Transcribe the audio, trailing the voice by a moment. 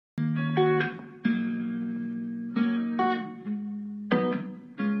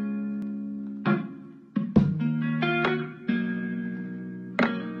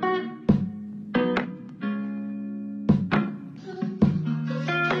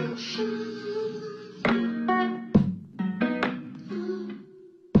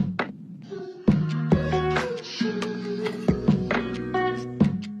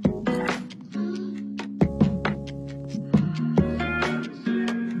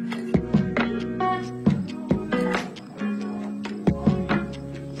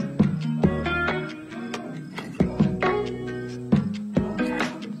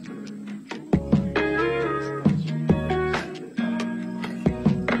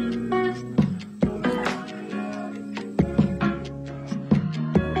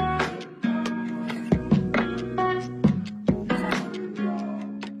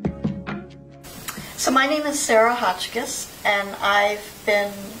So my name is Sara Hotchkiss, and I've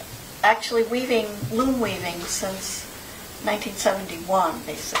been actually loom weaving since 1971,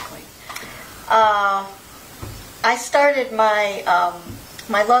 basically. I started my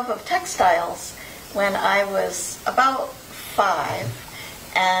my love of textiles when I was about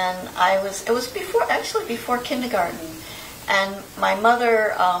 5, and it was before kindergarten, and my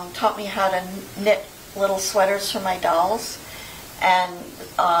mother taught me how to knit little sweaters for my dolls and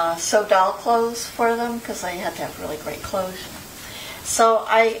sew doll clothes for them, because I had to have really great clothes. So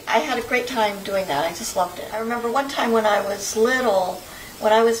I had a great time doing that. I just loved it. I remember one time when I was little,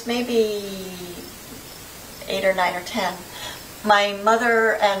 when I was maybe 8 or 9 or 10, my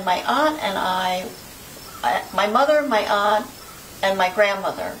mother and my aunt and my mother, my aunt, and my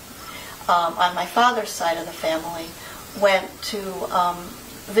grandmother on my father's side of the family went to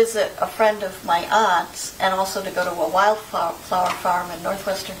visit a friend of my aunt's, and also to go to a wildflower farm in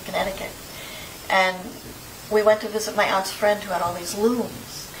northwestern Connecticut. And we went to visit my aunt's friend who had all these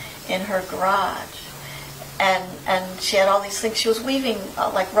looms in her garage. And she had all these things. She was weaving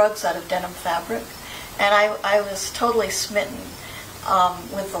like rugs out of denim fabric. And I was totally smitten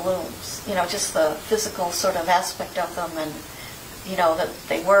with the looms. You know, just the physical sort of aspect of them, and, you know, that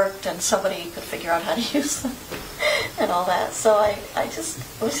they worked and somebody could figure out how to use them and all that. So it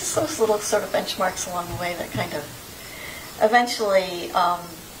was just those little sort of benchmarks along the way that kind of eventually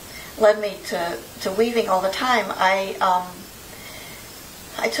led me to weaving all the time.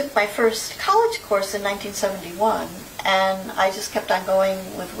 I took my first college course in 1971, and I just kept on going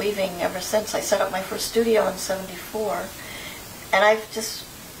with weaving ever since. I set up my first studio in '74, and I've just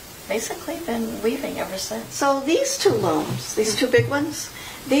basically been weaving ever since. So these two looms, these two big ones,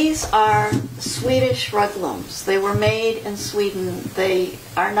 these are Swedish rug looms. They were made in Sweden. They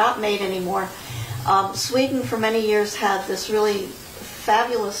are not made anymore. Sweden for many years had this really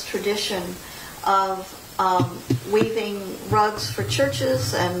fabulous tradition of weaving rugs for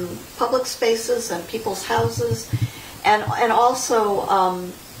churches and public spaces and people's houses, and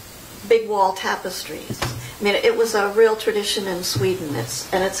also big wall tapestries. I mean, it was a real tradition in Sweden.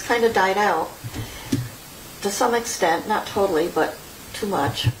 It's kind of died out to some extent, not totally, but too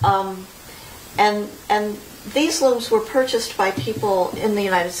much. And these looms were purchased by people in the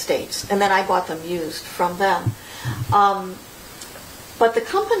United States, and then I bought them used from them. But the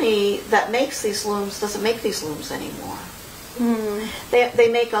company that makes these looms doesn't make these looms anymore. Mm. They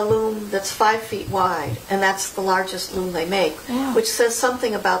make a loom that's 5 feet wide, and that's the largest loom they make, which says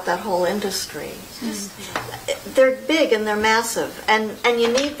something about that whole industry. They're big and they're massive, and you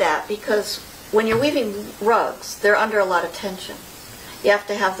need that, because when you're weaving rugs, they're under a lot of tension. You have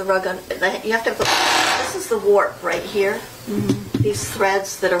to have the rug on. You have to have this is the warp right here. Mm-hmm. These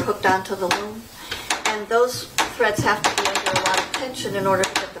threads that are hooked onto the loom, and those threads have to be under a lot of tension in order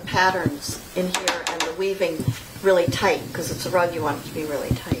to get the patterns in here and the weaving really tight, because it's a rug, you want it to be really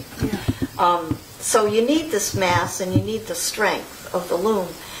tight. Yeah. So you need this mass and you need the strength of the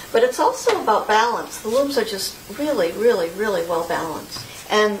loom, but it's also about balance. The looms are just really, really, really well balanced.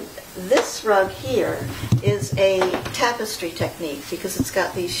 And this rug here is a tapestry technique, because it's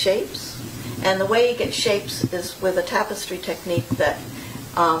got these shapes, and the way you get shapes is with a tapestry technique that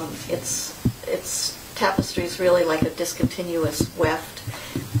it's tapestry is really like a discontinuous weft.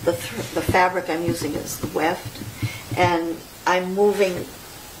 The fabric I'm using is the weft, and I'm moving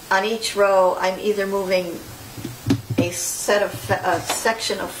on each row. I'm either moving a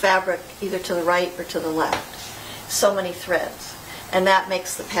section of fabric either to the right or to the left. So many threads, and that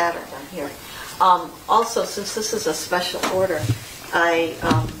makes the pattern on here. Also, since this is a special order, I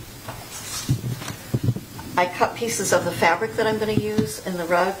cut pieces of the fabric that I'm going to use in the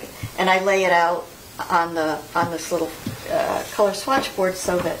rug, and I lay it out on this little color swatch board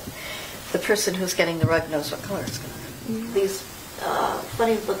so that the person who's getting the rug knows what color it's going to be. Mm-hmm. These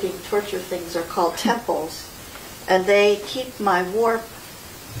funny-looking torture things are called temples, and they keep my warp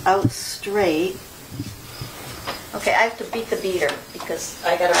out straight. Okay, I have to beat the beater because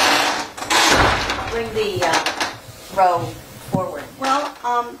I got to bring the row forward. Well,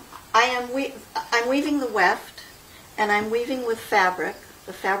 I'm weaving the weft, and I'm weaving with fabric.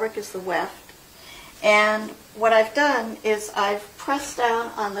 The fabric is the weft. And what I've done is I've pressed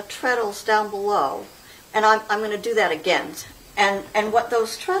down on the treadles down below, and I'm going to do that again. And what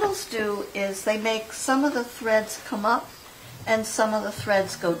those treadles do is they make some of the threads come up and some of the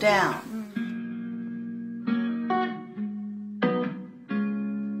threads go down.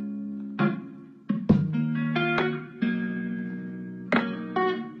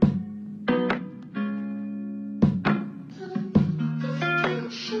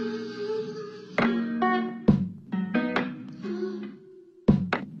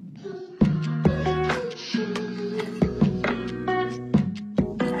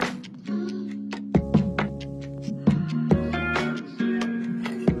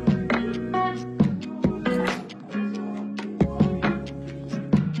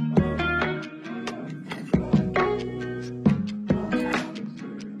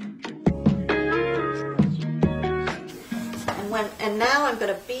 And now I'm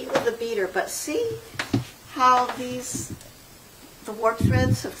going to beat with the beater, but see how the warp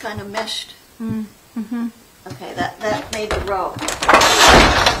threads have kind of meshed? Mm-hmm. Okay, that made the row.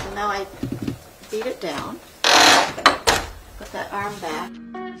 So now I beat it down, put that arm back.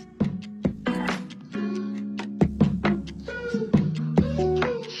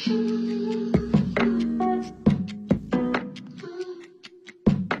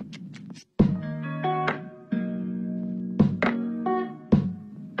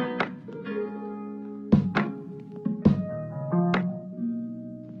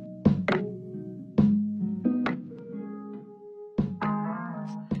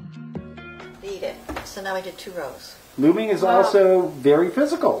 Beat it. So now I did 2 rows. Looming is also very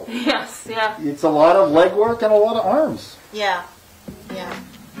physical. Yes, yeah. It's a lot of leg work and a lot of arms. Yeah, yeah.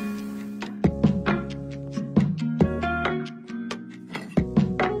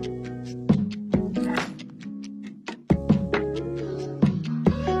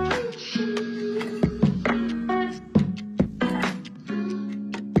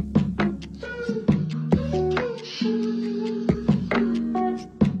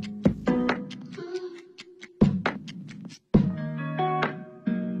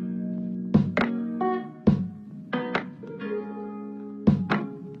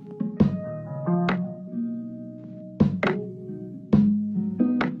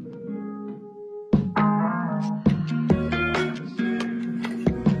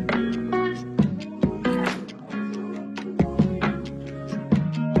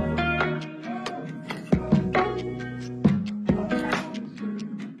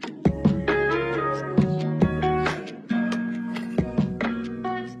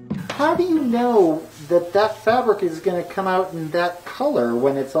 How do you know that that fabric is going to come out in that color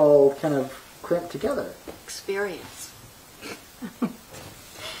when it's all kind of crimped together? Experience.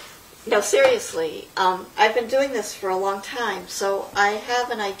 No, seriously, I've been doing this for a long time, so I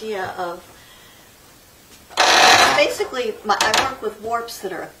have an idea of, basically, I work with warps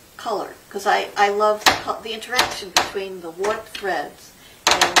that are colored, because I love the interaction between the warp threads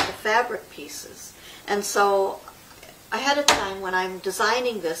and the fabric pieces. And so, ahead of time, when I'm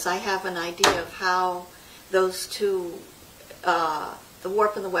designing this, I have an idea of how those two, the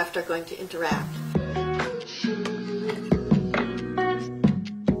warp and the weft, are going to interact.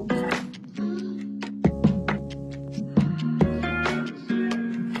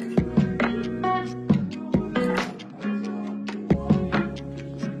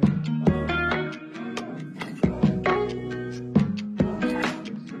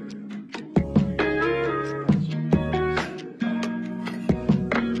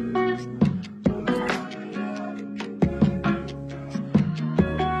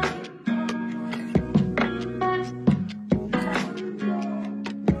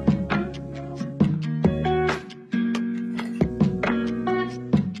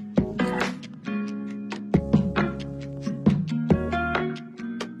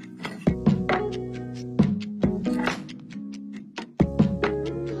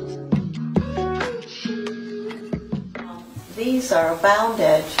 These are a bound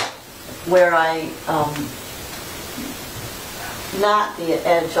edge where I knot the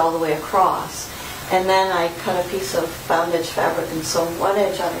edge all the way across, and then I cut a piece of bound edge fabric and sew one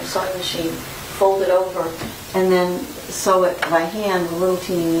edge on your sewing machine, fold it over, and then sew it by hand with little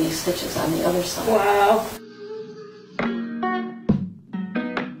teeny weeny stitches on the other side. Wow.